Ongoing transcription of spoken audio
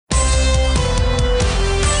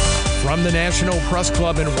From the National Press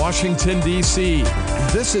Club in Washington, D.C.,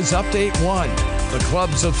 this is Update One, the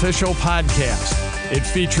club's official podcast. It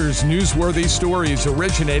features newsworthy stories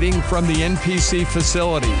originating from the NPC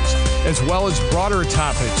facilities, as well as broader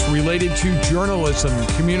topics related to journalism,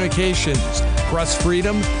 communications, press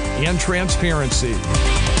freedom, and transparency.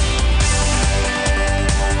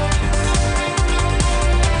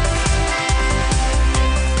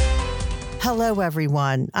 Hello,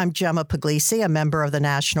 everyone. I'm Gemma Puglisi, a member of the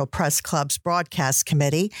National Press Club's Broadcast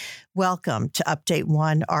Committee. Welcome to Update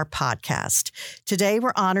One, our podcast. Today,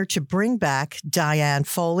 we're honored to bring back Diane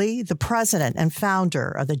Foley, the president and founder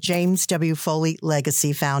of the James W. Foley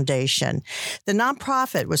Legacy Foundation. The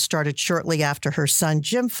nonprofit was started shortly after her son,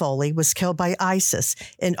 Jim Foley, was killed by ISIS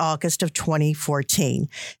in August of 2014,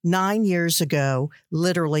 9 years ago,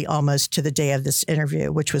 literally almost to the day of this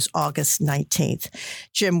interview, which was August 19th.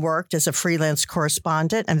 Jim worked as a freelance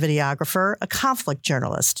correspondent and videographer, a conflict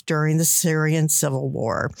journalist during the Syrian civil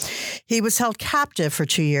war. He was held captive for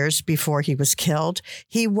 2 years before he was killed.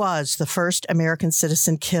 He was the first American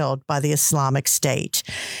citizen killed by the Islamic State.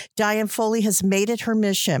 Diane Foley has made it her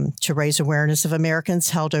mission to raise awareness of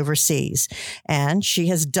Americans held overseas, and she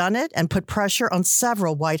has done it and put pressure on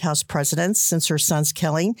several White House presidents since her son's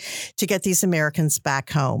killing to get these Americans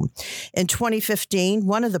back home. In 2015,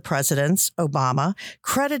 one of the presidents, Obama,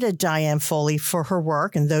 credited Diane Foley for her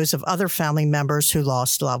work and those of other family members who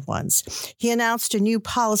lost loved ones. He announced a new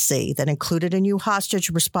policy that included a new hostage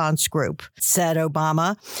response group. Said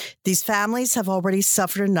Obama, "These families have already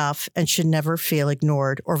suffered enough and should never feel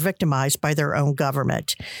ignored or victimized by their own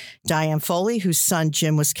government." Diane Foley, whose son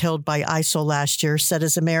Jim was killed by ISIL last year, said,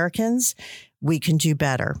 "As Americans, we can do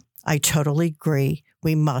better." I totally agree.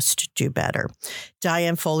 We must do better.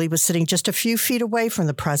 Diane Foley was sitting just a few feet away from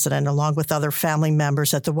the president, along with other family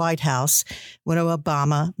members at the White House, when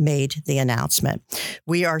Obama made the announcement.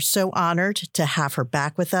 We are so honored to have her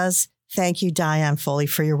back with us. Thank you, Diane Foley,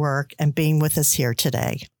 for your work and being with us here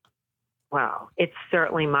today. Well, it's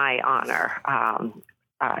certainly my honor,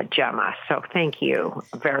 Gemma. So thank you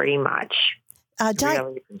very much.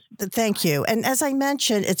 Thank you. And as I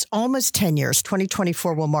mentioned, it's almost 10 years.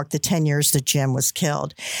 2024 will mark the 10 years that Jim was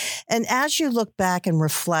killed. And as you look back and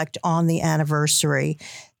reflect on the anniversary,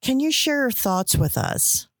 can you share your thoughts with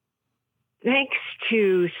us? Thanks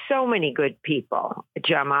to so many good people,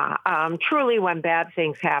 Gemma. Truly, when bad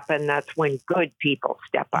things happen, that's when good people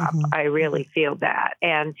step up. Mm-hmm. I really feel that.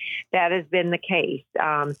 And that has been the case.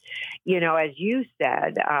 As you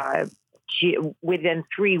said, within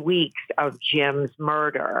 3 weeks of Jim's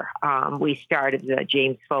murder, we started the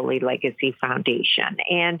James Foley Legacy Foundation.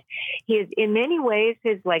 And in many ways,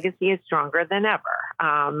 his legacy is stronger than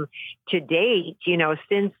ever. To date,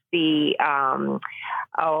 since the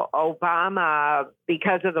Obama,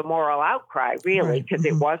 because of the moral outcry, really, because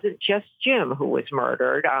it wasn't just Jim who was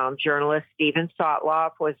murdered. Journalist Stephen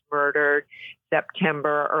Sotloff was murdered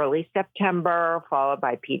early September, followed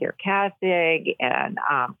by Peter Kassig and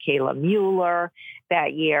Kayla Mueller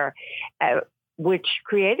that year, which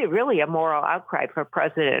created really a moral outcry for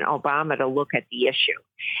President Obama to look at the issue.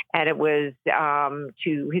 And it was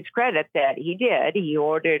to his credit that he did. He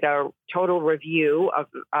ordered a total review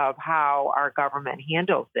of how our government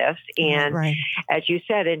handles this. And as you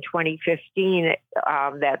said, in 2015,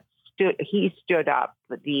 he stood up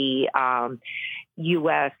the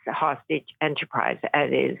U.S. hostage enterprise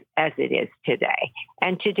as it is today.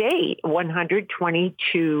 And to date,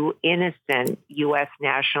 122 innocent U.S.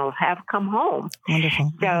 nationals have come home.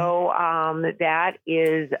 Wonderful. So that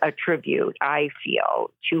is a tribute, I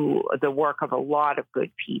feel, to the work of a lot of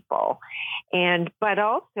good people. But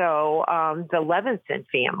also the Levinson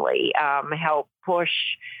family helped push,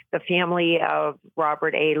 the family of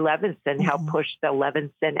Robert A. Levinson helped push the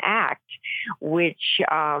Levinson Act, which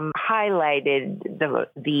highlighted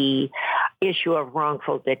the issue of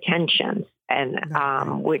wrongful detentions,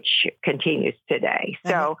 and which continues today.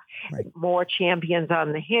 So more champions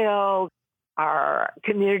on the Hill. Our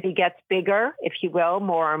community gets bigger, if you will.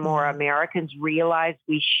 More and more Americans realize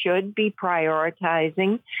we should be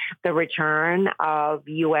prioritizing the return of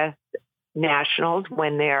U.S. nationals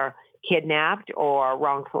when they're kidnapped or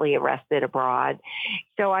wrongfully arrested abroad.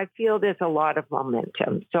 So I feel there's a lot of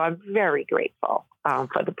momentum. So I'm very grateful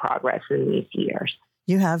for the progress in these years.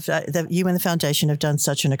 You have, you and the foundation have done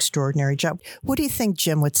such an extraordinary job. What do you think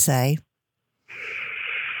Jim would say?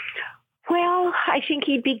 Well, I think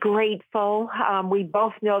he'd be grateful. We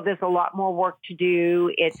both know there's a lot more work to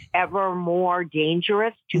do. It's ever more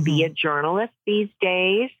dangerous to be a journalist these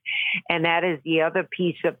days. And that is the other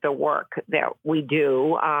piece of the work that we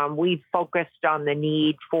do. We've focused on the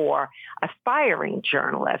need for aspiring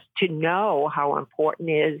journalists to know how important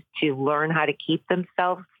it is to learn how to keep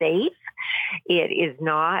themselves safe. It's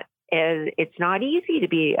not easy to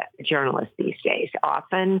be a journalist these days.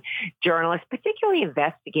 Often journalists, particularly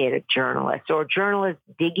investigative journalists or journalists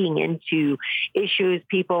digging into issues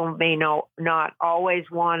people may not always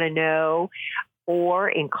want to know, or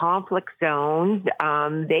in conflict zones,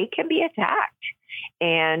 they can be attacked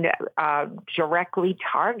and directly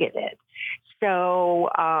targeted. So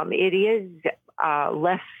it is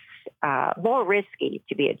more risky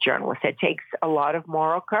to be a journalist. It takes a lot of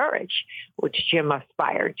moral courage, which Jim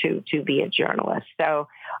aspired to be a journalist. So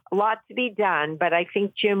a lot to be done, but I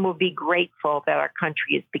think Jim will be grateful that our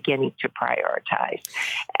country is beginning to prioritize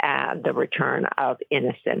the return of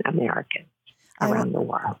innocent Americans around the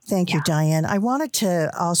world. Thank you, Diane. I wanted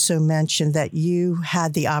to also mention that you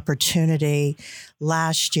had the opportunity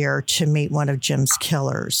last year to meet one of Jim's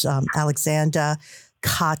killers, Alexander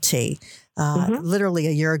Kati. Literally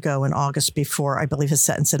a year ago in August before, I believe, his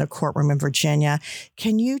sentence in a courtroom in Virginia.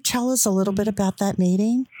 Can you tell us a little bit about that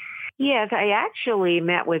meeting? Yes, I actually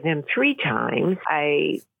met with him 3 times.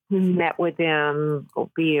 I met with him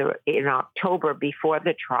in October before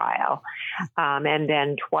the trial, and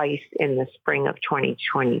then twice in the spring of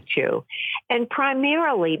 2022. And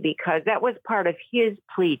primarily because that was part of his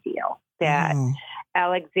plea deal, that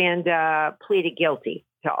Alexander pleaded guilty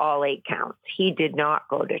to all 8 counts. He did not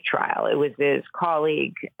go to trial. It was his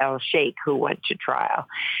colleague, El Sheikh, who went to trial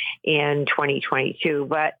in 2022.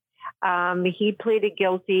 But he pleaded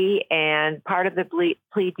guilty, and part of the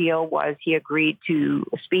plea deal was he agreed to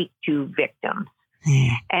speak to victims.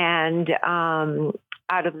 And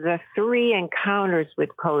out of the 3 encounters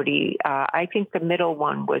with Cody, I think the middle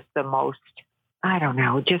one was the most, I don't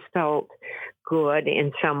know, just felt good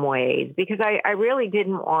in some ways, because I really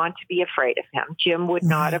didn't want to be afraid of him. Jim would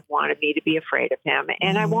not have wanted me to be afraid of him.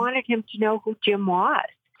 And I wanted him to know who Jim was.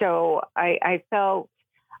 So I felt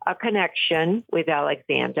a connection with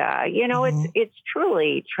Alexander. It's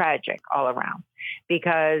truly tragic all around,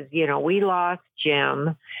 because, we lost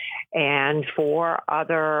Jim and 4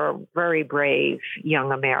 other very brave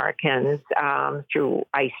young Americans through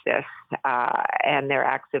ISIS and their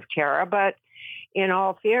acts of terror. But in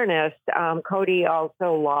all fairness, Cody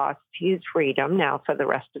also lost his freedom now for the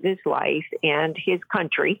rest of his life, and his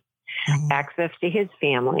country, access to his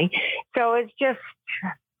family. So it's just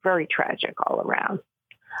very tragic all around.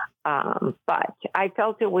 But I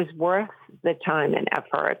felt it was worth the time and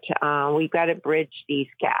effort. We've got to bridge these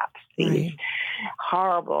gaps, these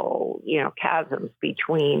horrible, chasms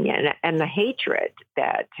between and the hatred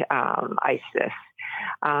that ISIS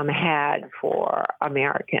had for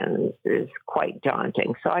Americans is quite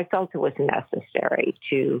daunting. So I felt it was necessary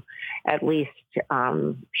to at least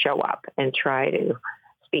show up and try to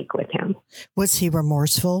speak with him. Was he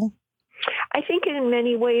remorseful? I think in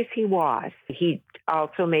many ways he was. He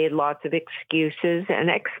also made lots of excuses and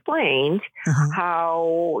explained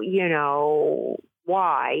how,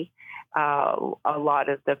 why a lot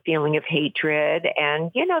of the feeling of hatred.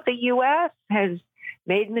 And, the U.S. has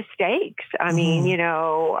made mistakes. I mean,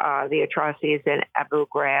 the atrocities in Abu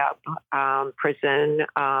Ghraib prison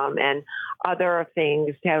and other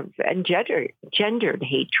things have gendered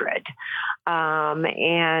hatred.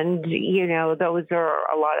 And, those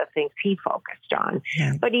are a lot of things he focused on.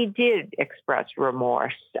 But he did express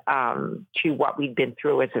remorse to what we'd been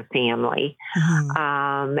through as a family.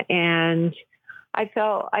 And I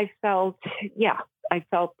felt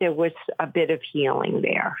there was a bit of healing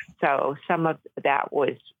there. So some of that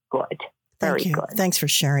was good. Very good. Thanks for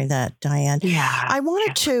sharing that, Diane. Yeah. I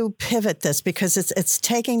wanted to pivot this because it's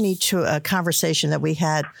taking me to a conversation that we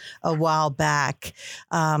had a while back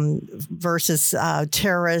versus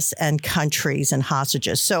terrorists and countries and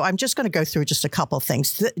hostages. So I'm just going to go through just a couple of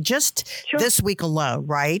things. This week alone,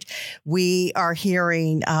 right? We are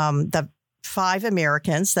hearing the 5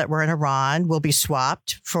 Americans that were in Iran will be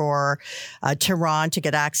swapped for Tehran to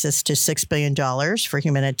get access to $6 billion for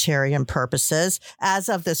humanitarian purposes. As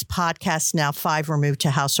of this podcast, now 5 were moved to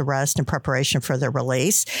house arrest in preparation for their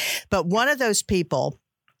release. But one of those people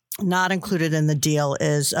not included in the deal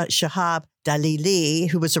is Shahab Dalili,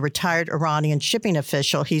 who was a retired Iranian shipping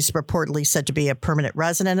official. He's reportedly said to be a permanent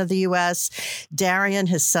resident of the U.S. Darian,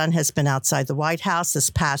 his son, has been outside the White House this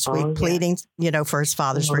past week pleading, for his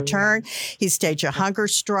father's return. He staged a hunger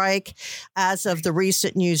strike. As of the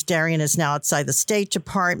recent news, Darian is now outside the State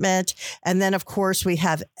Department. And then, of course, we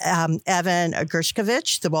have Evan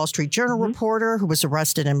Gershkovich, the Wall Street Journal reporter who was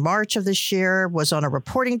arrested in March of this year, was on a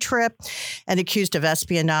reporting trip and accused of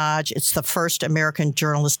espionage. It's the first American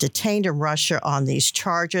journalist detained in Russia on these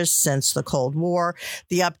charges since the Cold War.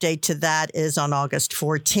 The update to that is on August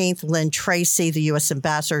 14th. Lynn Tracy, the U.S.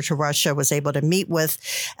 ambassador to Russia, was able to meet with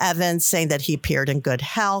Evans, saying that he appeared in good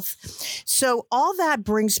health. So all that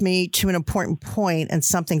brings me to an important point and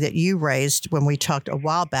something that you raised when we talked a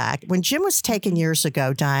while back. When Jim was taken years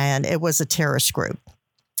ago, Diane, it was a terrorist group.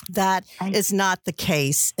 That is not the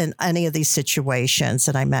case in any of these situations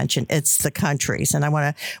that I mentioned. It's the countries. And I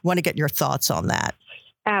want to get your thoughts on that.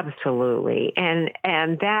 Absolutely. And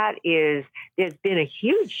that is, there's been a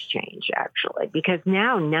huge change, actually, because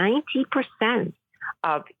now 90%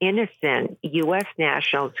 of innocent U.S.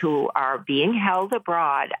 nationals who are being held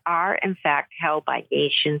abroad are, in fact, held by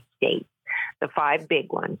nation states, the 5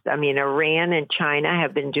 big ones. I mean, Iran and China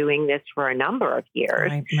have been doing this for a number of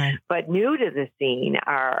years, right. But new to the scene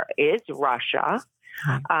is Russia,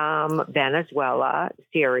 Venezuela,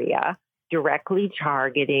 Syria, directly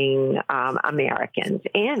targeting Americans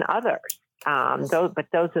and others. But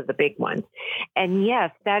those are the big ones. And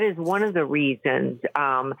yes, that is one of the reasons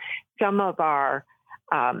some of our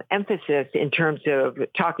emphasis in terms of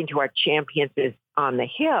talking to our champions on the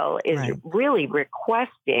Hill is really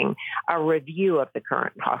requesting a review of the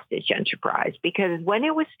current hostage enterprise. Because when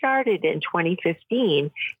it was started in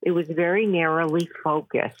 2015, it was very narrowly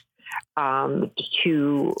focused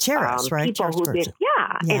to terrorists, right? People who've been,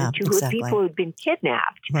 and to people who've been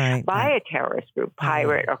kidnapped by a terrorist group,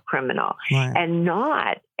 pirate or criminal, and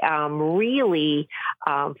not really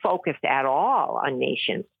focused at all on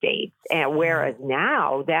nation states. And whereas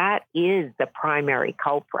now that is the primary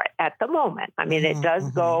culprit at the moment. I mean, it does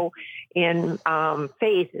go in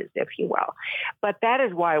phases, if you will. But that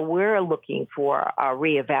is why we're looking for a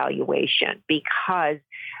reevaluation, because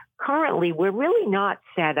currently, we're really not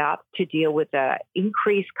set up to deal with the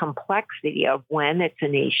increased complexity of when it's a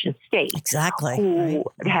nation state who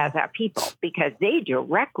has our people, because they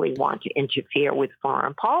directly want to interfere with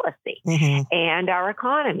foreign policy and our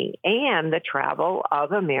economy and the travel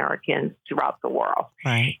of Americans throughout the world.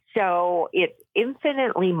 So it's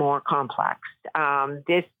infinitely more complex.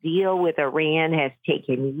 This deal with Iran has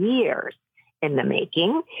taken years in the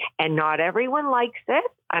making, and not everyone likes it.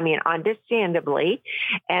 I mean, understandably.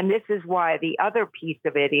 And this is why the other piece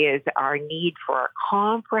of it is our need for a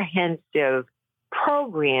comprehensive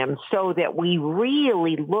program so that we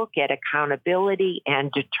really look at accountability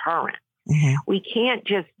and deterrence. We can't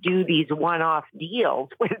just do these one-off deals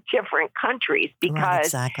with different countries,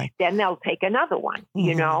 because then they'll take another one,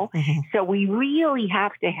 you know? So we really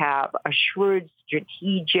have to have a shrewd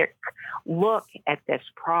strategic look at this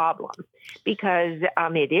problem, because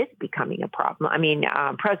it is becoming a problem. I mean,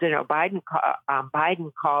 President Biden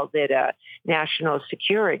called it a national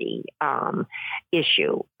security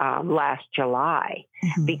issue last July,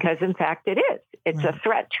 because in fact it is. It's a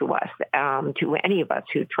threat to us, to any of us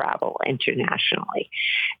who travel internationally.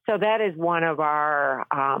 So that is one of our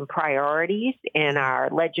priorities in our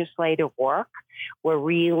legislative work. We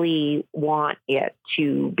really want it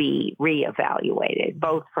to be reevaluated,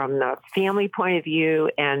 both from the family point of view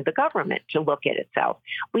and the government to look at itself.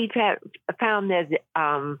 We've found there's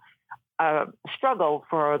a struggle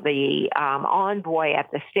for the envoy at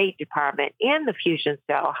the State Department and the fusion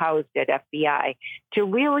cell housed at FBI to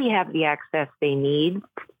really have the access they need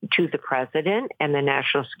to the president and the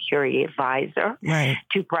national security advisor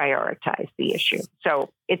to prioritize the issue.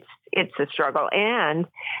 So it's a struggle. And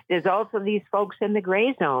there's also these folks in the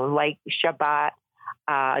gray zone like Shabbat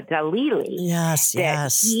Dalili.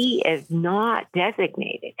 He is not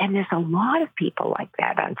designated. And there's a lot of people like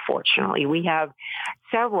that, unfortunately. We have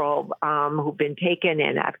several who've been taken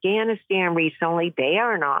in Afghanistan recently. They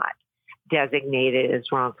are not designated as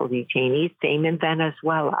wrongful detainees. Same in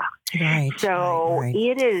Venezuela.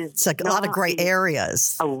 It is... It's like a lot of gray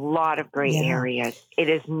areas. A lot of gray areas. It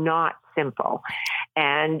is not simple.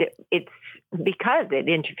 And it's because it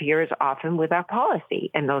interferes often with our policy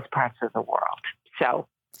in those parts of the world.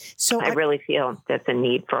 So I really feel there's a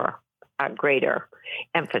need for a greater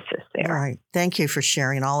emphasis there. Right. Thank you for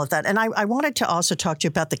sharing all of that. And I wanted to also talk to you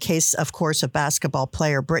about the case, of course, of basketball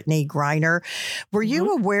player Brittany Griner. Were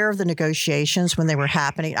you aware of the negotiations when they were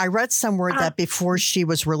happening? I read somewhere that before she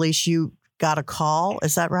was released, you got a call.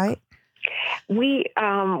 Is that right? We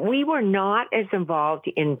were not as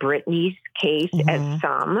involved in Brittany's case as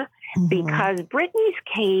some, because Brittany's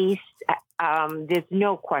case, there's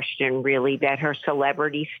no question really that her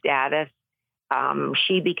celebrity status,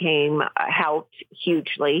 she became helped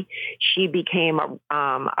hugely. She became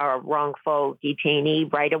a wrongful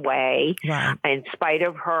detainee right away, in spite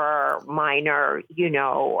of her minor,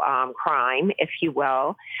 crime, if you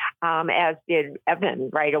will, as did Evan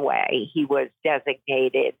right away. He was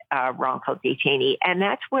designated a wrongful detainee. And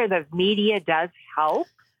that's where the media does help.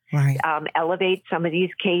 Elevate some of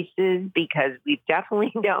these cases, because we've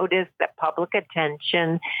definitely noticed that public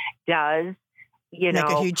attention does make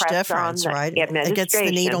a huge difference, right? It gets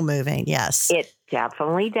the needle moving. Yes, it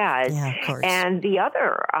definitely does. Yeah, of course. And the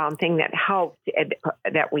other thing that helped,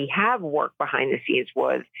 that we have worked behind the scenes,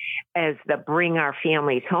 was as the Bring Our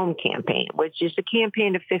Families Home campaign, which is a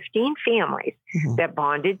campaign of 15 families that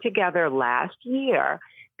bonded together last year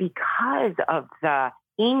because of the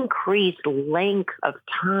increased length of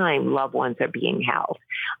time loved ones are being held.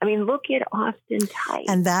 I mean, look at Austin Tice.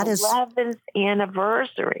 And that 11th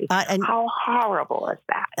anniversary. And how horrible is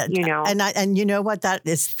that? And you know what? That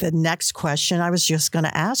is the next question I was just going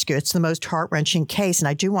to ask you. It's the most heart-wrenching case. And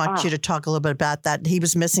I do want you to talk a little bit about that. He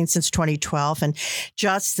was missing since 2012. And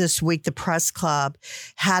just this week, the press club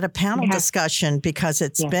had a panel discussion, because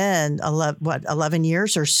it's been 11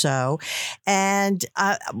 years or so. And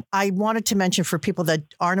I wanted to mention, for people that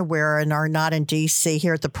aren't aware and are not in D.C.,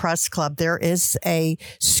 here at the press club, there is a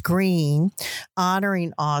screen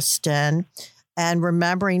honoring Austin and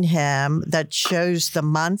remembering him that shows the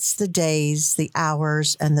months, the days, the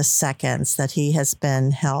hours, and the seconds that he has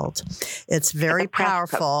been held. It's very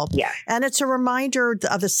powerful. And it's a reminder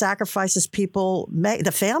of the sacrifices people make,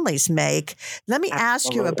 the families make. Let me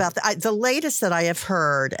ask you about the latest that I have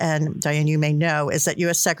heard, and Diane, you may know, is that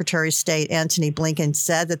U.S. Secretary of State Antony Blinken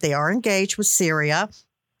said that they are engaged with Syria.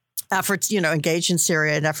 Engaged in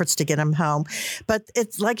Syria in efforts to get him home. But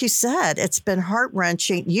it's like you said, it's been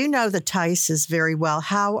heart-wrenching. You know the Tices very well.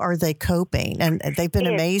 How are they coping? And they've been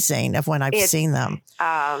amazing when I've seen them.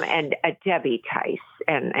 And Debbie Tice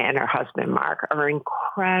and her husband, Mark, are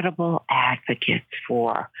incredible advocates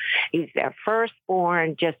for. He's their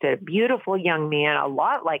firstborn, just a beautiful young man, a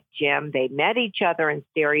lot like Jim. They met each other in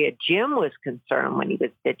Syria. Jim was concerned when he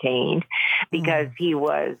was detained because he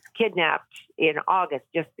was kidnapped in August,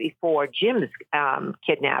 just before Jim's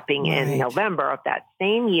kidnapping in November of that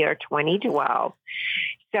same year, 2012.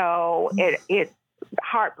 So it's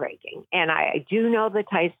heartbreaking. And I do know the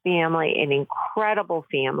Tice family, an incredible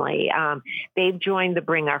family. They've joined the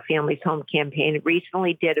Bring Our Families Home campaign.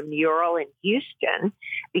 Recently did a mural in Houston,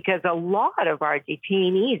 because a lot of our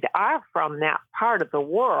detainees are from that part of the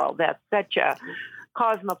world. That's such a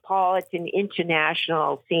cosmopolitan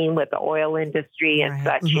international scene with the oil industry and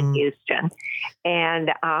such in Houston.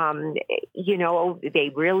 And, they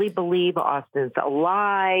really believe Austin's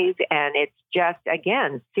alive. And it's just,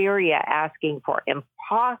 again, Syria asking for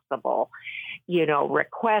impossible,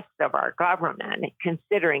 requests of our government,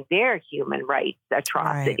 considering their human rights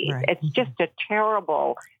atrocities. It's just a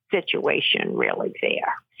terrible situation really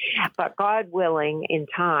there. But God willing, in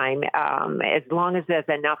time, as long as there's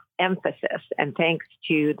enough emphasis, and thanks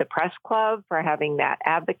to the press club for having that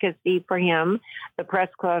advocacy for him. The press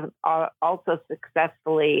club also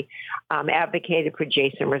successfully advocated for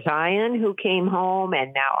Jason Rezaian, who came home,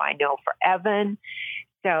 and now I know for Evan.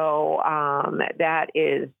 So that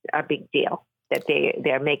is a big deal that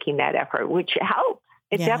they're making that effort, which helps.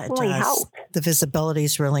 It definitely helps. The visibility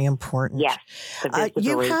is really important. Yes.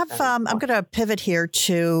 You have, I'm going to pivot here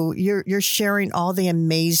to, you're sharing all the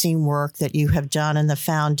amazing work that you have done in the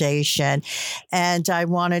foundation. And I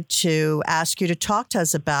wanted to ask you to talk to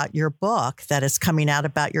us about your book that is coming out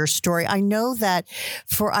about your story. I know that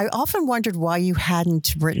I often wondered why you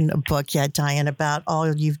hadn't written a book yet, Diane, about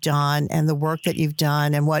all you've done and the work that you've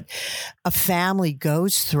done and what a family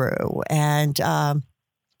goes through. And,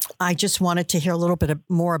 I just wanted to hear a little bit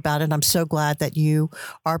more about it. I'm so glad that you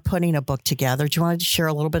are putting a book together. Do you want to share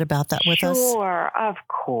a little bit about that with us? Sure, of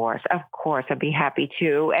course. I'd be happy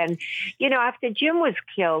to. And, after Jim was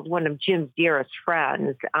killed, one of Jim's dearest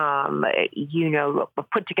friends,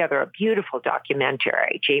 put together a beautiful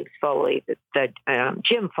documentary, James Foley,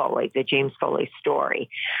 Jim Foley, the James Foley story,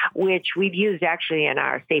 which we've used actually in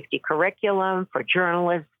our safety curriculum for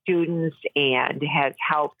journalists, students, and has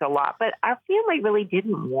helped a lot. But our family really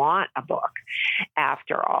didn't want a book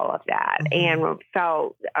after all of that, and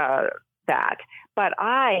felt that. But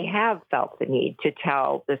I have felt the need to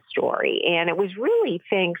tell the story. And it was really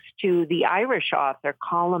thanks to the Irish author,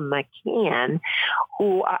 Colin McCann,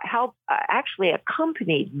 who actually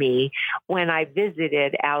accompanied me when I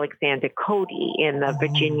visited Alexander Cody in the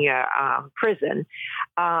Virginia prison.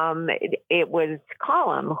 It was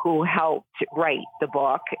Colin who helped write the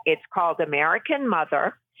book. It's called American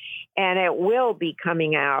Mother. And it will be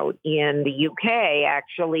coming out in the UK,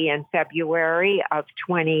 actually, in February of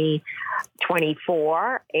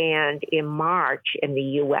 2024 and in March in the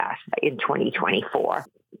US in 2024.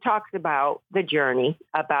 It talks about the journey,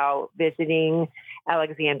 about visiting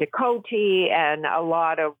Alexander Coty and a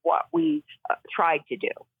lot of what we've tried to do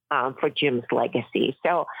for Jim's legacy.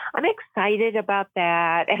 So I'm excited about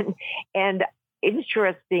that. And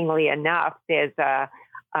interestingly enough, there's a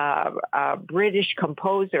British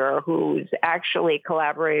composer who's actually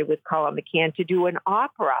collaborated with Colin McCann to do an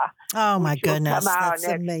opera. Oh my goodness, come out that's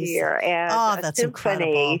next amazing! Year, and a that's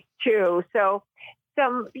symphony incredible too. So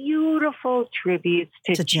some beautiful tributes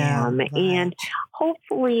to Jim, right. And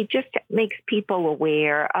hopefully just makes people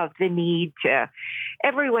aware of the need to.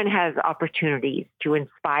 Everyone has opportunities to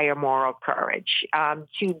inspire moral courage,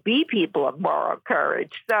 to be people of moral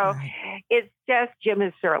courage. So right. It's just, Jim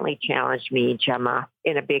has certainly challenged me, Gemma,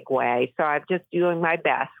 in a big way. So I'm just doing my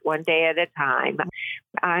best one day at a time.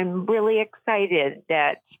 I'm really excited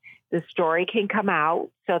that the story can come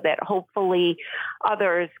out so that hopefully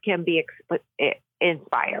others can be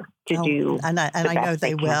inspired to do. And I know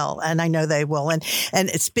they will. And I know they will. And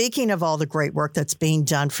speaking of all the great work that's being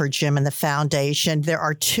done for Jim and the foundation, there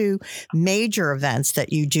are two major events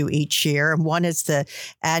that you do each year. And one is the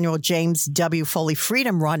annual James W. Foley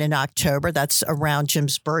Freedom Run in October. That's around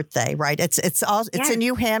Jim's birthday, right? It's in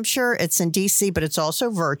New Hampshire, it's in DC, but it's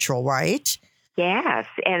also virtual, right? Yes.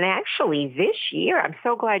 And actually this year, I'm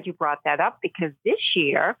so glad you brought that up because this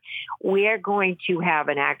year we're going to have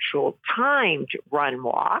an actual timed run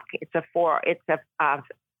walk. It's a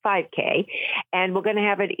 5K, and we're going to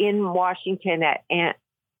have it in Washington at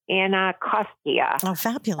Anacostia. Oh,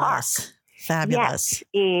 fabulous. Park. Fabulous.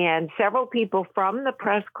 Yes. And several people from the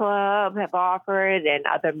press club have offered and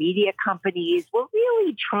other media companies. We're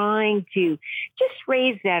really trying to just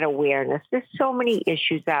raise that awareness. There's so many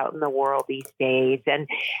issues out in the world these days. And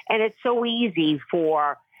it's so easy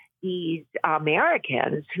for these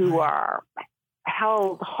Americans who are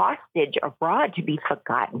held hostage abroad to be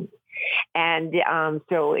forgotten. And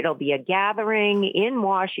so it'll be a gathering in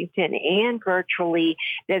Washington and virtually.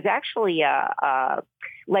 There's actually a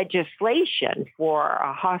legislation for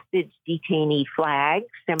a hostage detainee flag,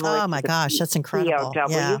 similar to gosh, that's incredible.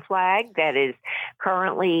 POW flag that is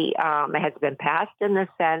currently has been passed in the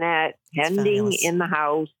Senate, pending in the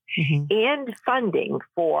House, and funding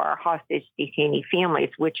for hostage detainee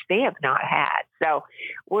families, which they have not had. So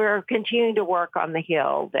we're continuing to work on the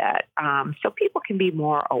Hill that so people can be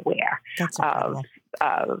more aware of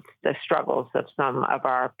the struggles of some of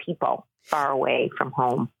our people far away from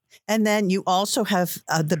home. And then you also have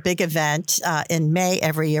the big event in May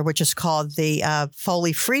every year, which is called the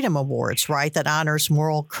Foley Freedom Awards, right? That honors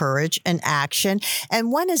moral courage and action.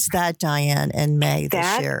 And when is that, Diane, in May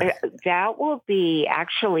this year? That will be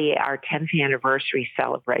actually our 10th anniversary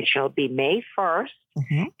celebration. It'll be May 1st.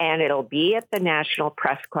 And it'll be at the National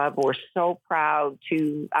Press Club. We're so proud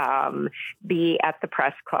to be at the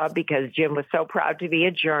Press Club because Jim was so proud to be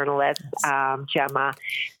a journalist, Gemma.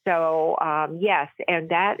 So, yes, and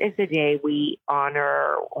that is the day we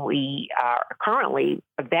honor. We are currently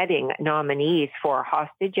vetting nominees for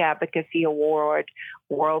Hostage Advocacy Award,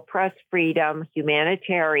 World Press Freedom,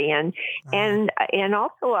 Humanitarian, and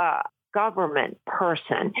also a government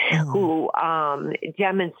person who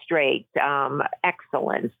demonstrates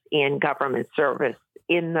excellence in government service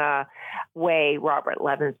in the way Robert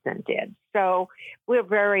Levinson did. So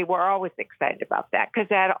we're always excited about that because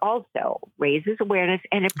that also raises awareness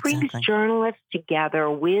and it brings journalists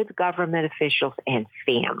together with government officials and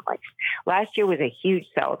families. Last year was a huge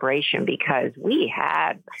celebration because we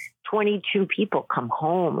had 22 people come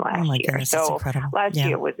home last year. Goodness, so last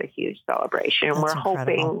year was a huge celebration. And we're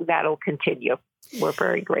hoping that'll continue. We're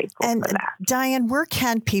very grateful for that. Diane, where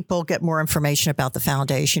can people get more information about the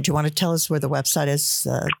foundation? Do you want to tell us where the website is?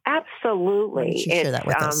 Absolutely.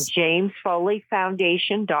 It's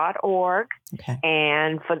jamesfoleyfoundation.org. Okay.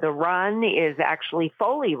 And for the run is actually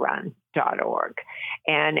foleyrun.org.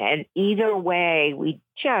 And either way, we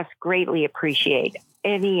just greatly appreciate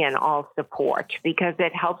any and all support because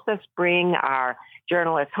it helps us bring our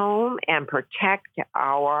journalists home and protect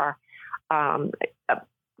our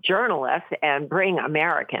journalists and bring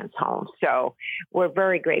Americans home. So we're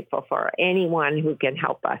very grateful for anyone who can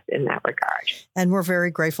help us in that regard. And we're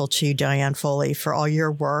very grateful to you, Diane Foley, for all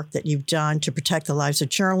your work that you've done to protect the lives of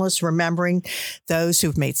journalists, remembering those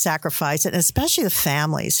who've made sacrifices, and especially the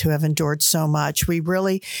families who have endured so much. We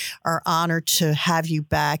really are honored to have you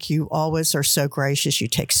back. You always are so gracious. You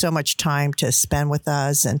take so much time to spend with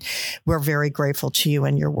us, and we're very grateful to you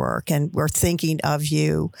and your work. And we're thinking of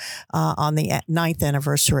you on the 9th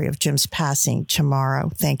anniversary of Jim's passing tomorrow.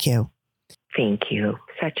 Thank you. Thank you.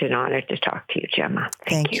 Such an honor to talk to you, Gemma.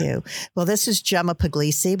 Thank you. Well, this is Gemma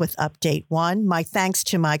Puglisi with Update One. My thanks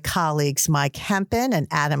to my colleagues, Mike Hempen and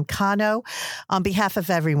Adam Cano. On behalf of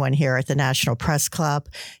everyone here at the National Press Club,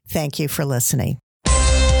 thank you for listening.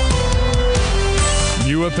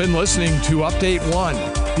 You have been listening to Update One,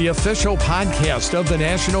 the official podcast of the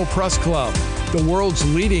National Press Club, the world's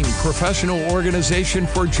leading professional organization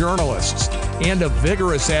for journalists and a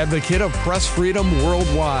vigorous advocate of press freedom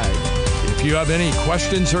worldwide. If you have any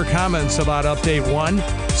questions or comments about Update One,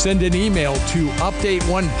 send an email to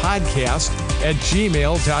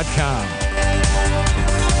updateonepodcast@gmail.com.